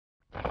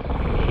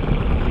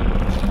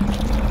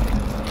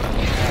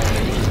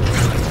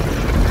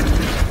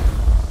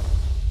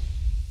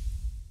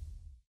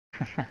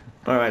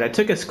Alright, I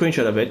took a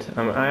screenshot of it.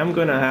 I am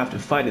gonna have to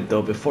fight it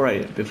though before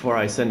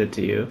I send it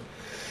to you.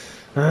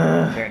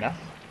 Fair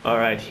enough.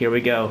 Alright, here we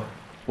go.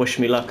 Wish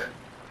me luck.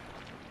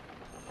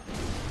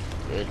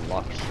 Good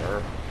luck,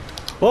 sir.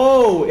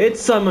 Oh, it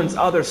summons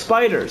other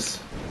spiders.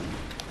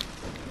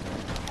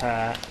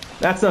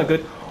 That's not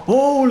good.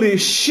 Holy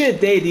shit,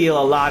 they deal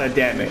a lot of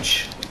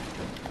damage.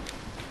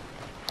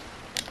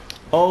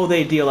 Oh,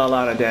 they deal a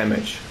lot of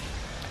damage.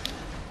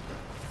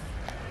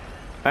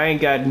 I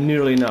ain't got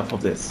nearly enough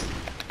of this.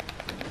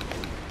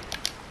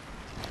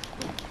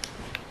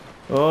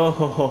 Oh,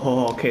 ho, ho,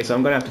 ho. Okay, so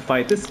I'm gonna have to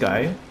fight this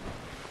guy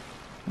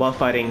while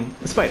fighting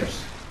the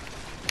spiders.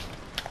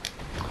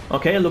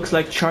 Okay, it looks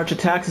like charge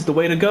attacks is the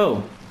way to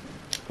go.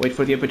 Wait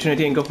for the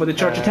opportunity and go for the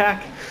charge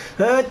attack.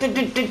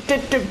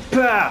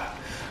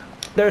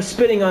 They're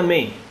spitting on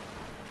me.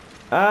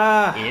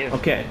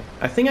 Okay.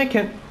 I think I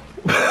can...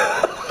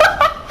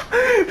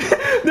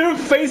 They're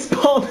face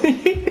palming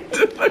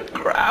into the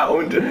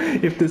ground.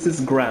 If this is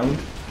ground.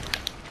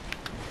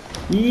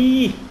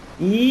 Eee.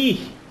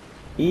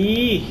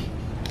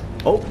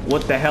 Oh,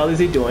 what the hell is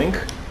he doing?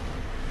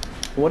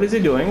 What is he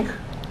doing?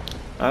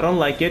 I don't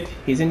like it.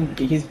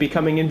 He's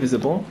becoming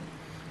invisible.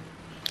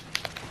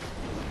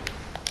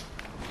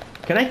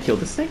 Can I kill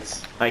the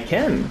snakes? I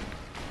can.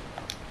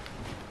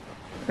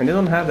 And they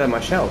don't have that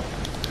much health.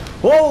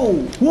 Whoa!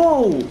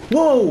 Whoa!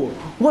 Whoa!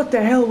 What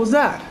the hell was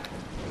that?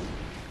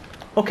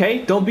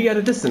 Okay, don't be at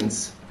a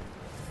distance.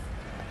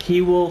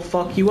 He will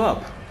fuck you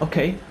up.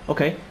 Okay,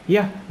 okay.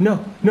 Yeah,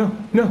 no. No.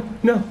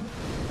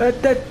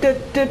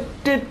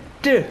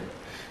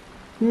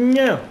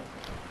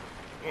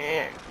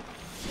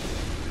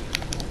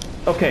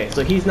 Okay,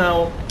 so he's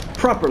now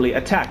properly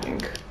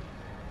attacking.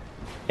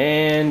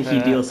 And he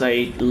deals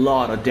a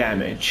lot of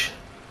damage.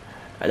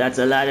 That's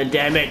a lot of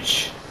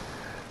damage.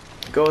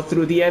 Go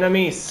through the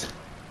enemies.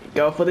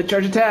 Go for the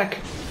charge attack.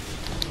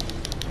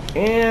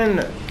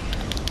 And...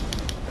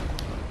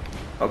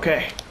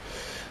 okay.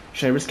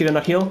 Should I risk it and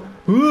not heal?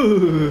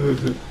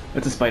 Ooh,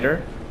 that's a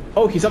spider.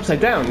 Oh, he's upside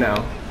down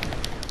now.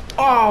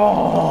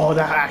 Oh,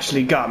 that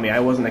actually got me. I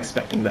wasn't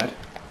expecting that.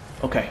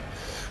 Okay.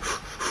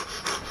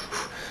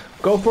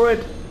 Go for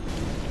it.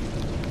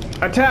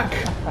 Attack.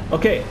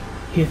 Okay.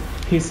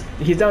 He's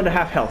down to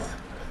half health.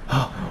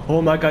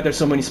 Oh my god, there's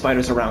so many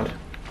spiders around.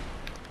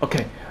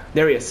 Okay.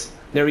 There he is.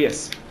 There he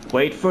is.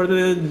 Wait for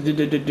the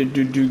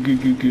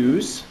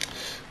goose.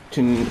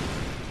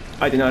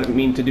 I did not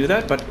mean to do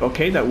that, but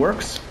okay, that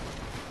works.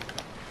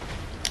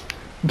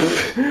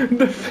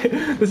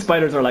 The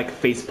spiders are like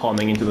face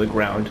palming into the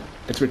ground.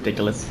 It's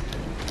ridiculous.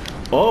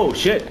 Oh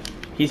shit,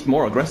 he's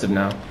more aggressive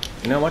now.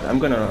 You know what? I'm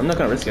not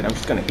gonna risk it. I'm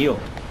just gonna heal.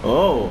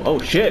 Oh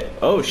shit.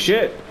 Oh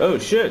shit. Oh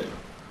shit.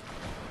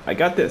 I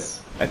got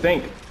this. I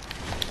think.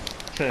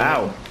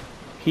 Ow.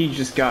 He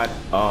just got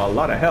a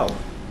lot of health.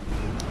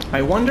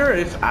 I wonder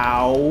if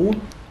ow.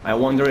 I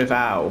wonder if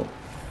ow.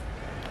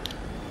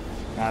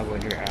 I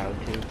wonder how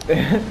too.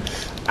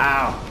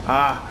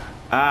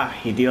 Ow.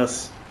 He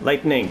deals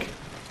lightning.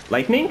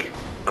 Lightning?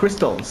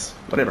 Crystals.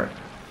 Whatever.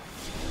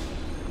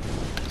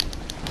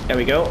 There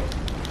we go.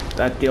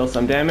 That deals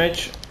some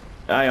damage.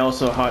 I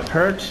also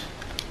hurt.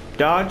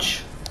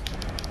 Dodge.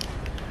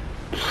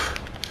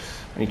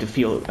 I need to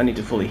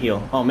fully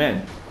heal. Oh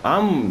man.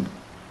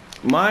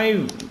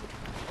 My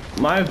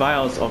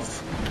vials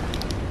of...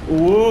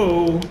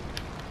 whoa.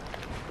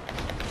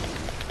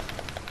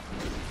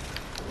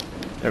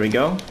 There we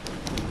go.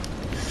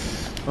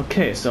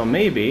 Okay, so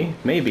maybe,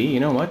 you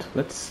know what?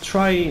 Let's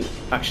try...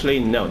 actually,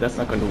 no, that's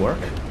not going to work.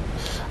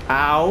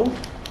 Ow.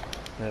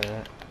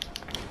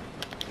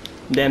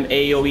 Them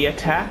AoE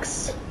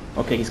attacks.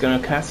 Okay, he's gonna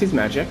cast his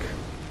magic.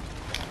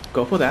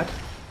 Go for that.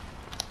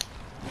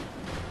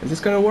 Is this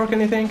gonna work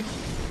anything?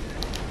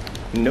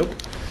 Nope.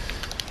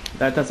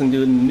 That doesn't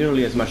do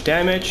nearly as much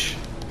damage.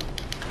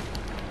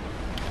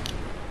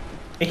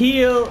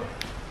 Heal.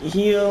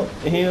 Heal.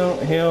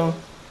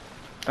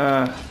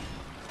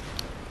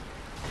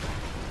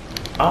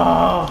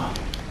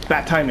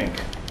 Bad timing.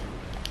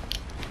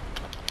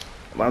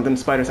 One of them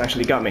spiders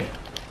actually got me.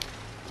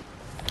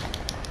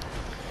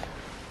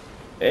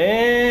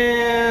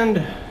 And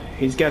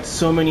he's got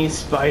so many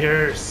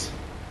spiders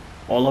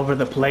all over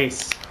the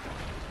place.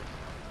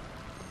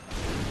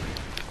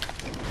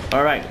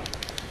 Alright.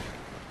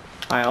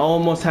 I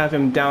almost have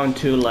him down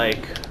to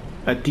like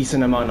a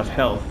decent amount of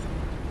health,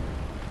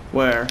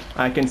 where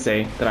I can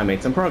say that I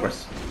made some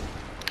progress.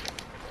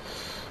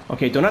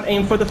 Okay, do not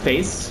aim for the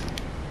face.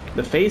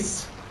 The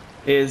face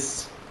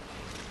is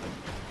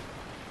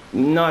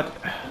not...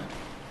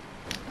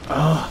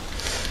 oh,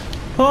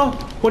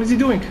 what is he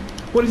doing?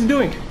 What is he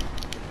doing?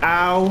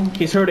 Ow,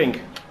 he's hurting.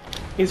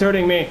 He's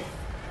hurting me.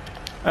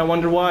 I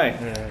wonder why.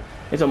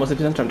 It's almost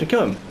time to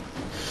kill him.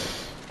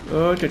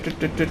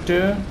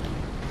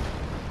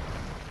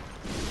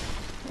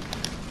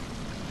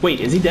 Wait,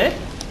 is he dead?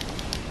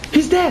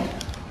 He's dead!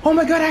 Oh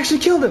my god, I actually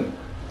killed him!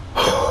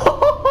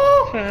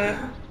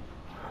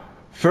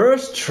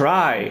 First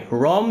try,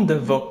 Rom the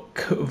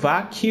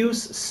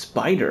Vacuous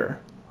Spider.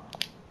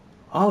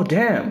 Oh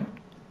damn.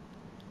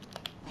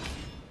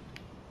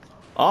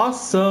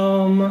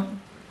 Awesome.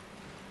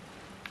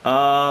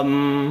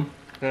 Um,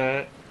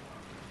 Uh,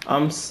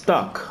 I'm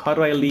stuck. How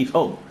do I leave?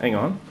 Oh, hang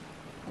on.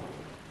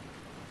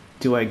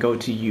 Do I go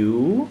to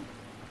you?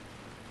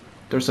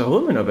 There's a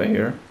woman over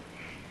here.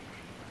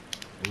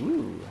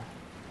 ooh.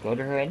 Go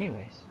to her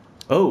anyways.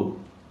 Oh,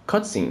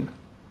 cutscene.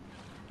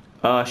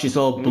 She's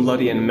all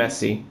bloody and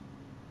messy.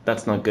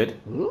 That's not good.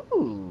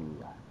 Ooh.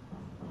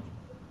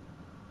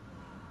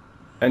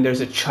 And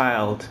there's a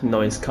child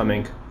noise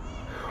coming.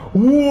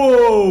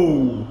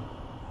 Whoa!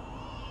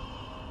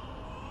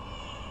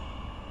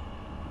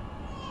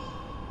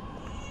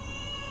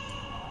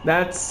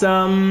 That's,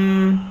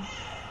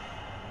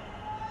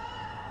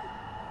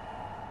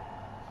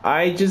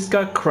 I just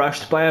got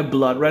crushed by a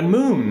blood red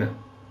moon.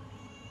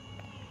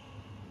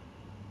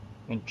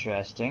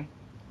 Interesting.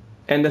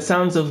 And the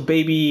sounds of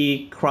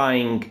baby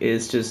crying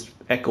is just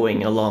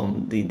echoing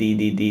along the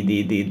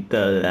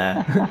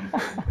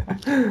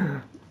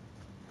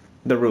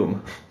the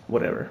room,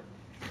 whatever.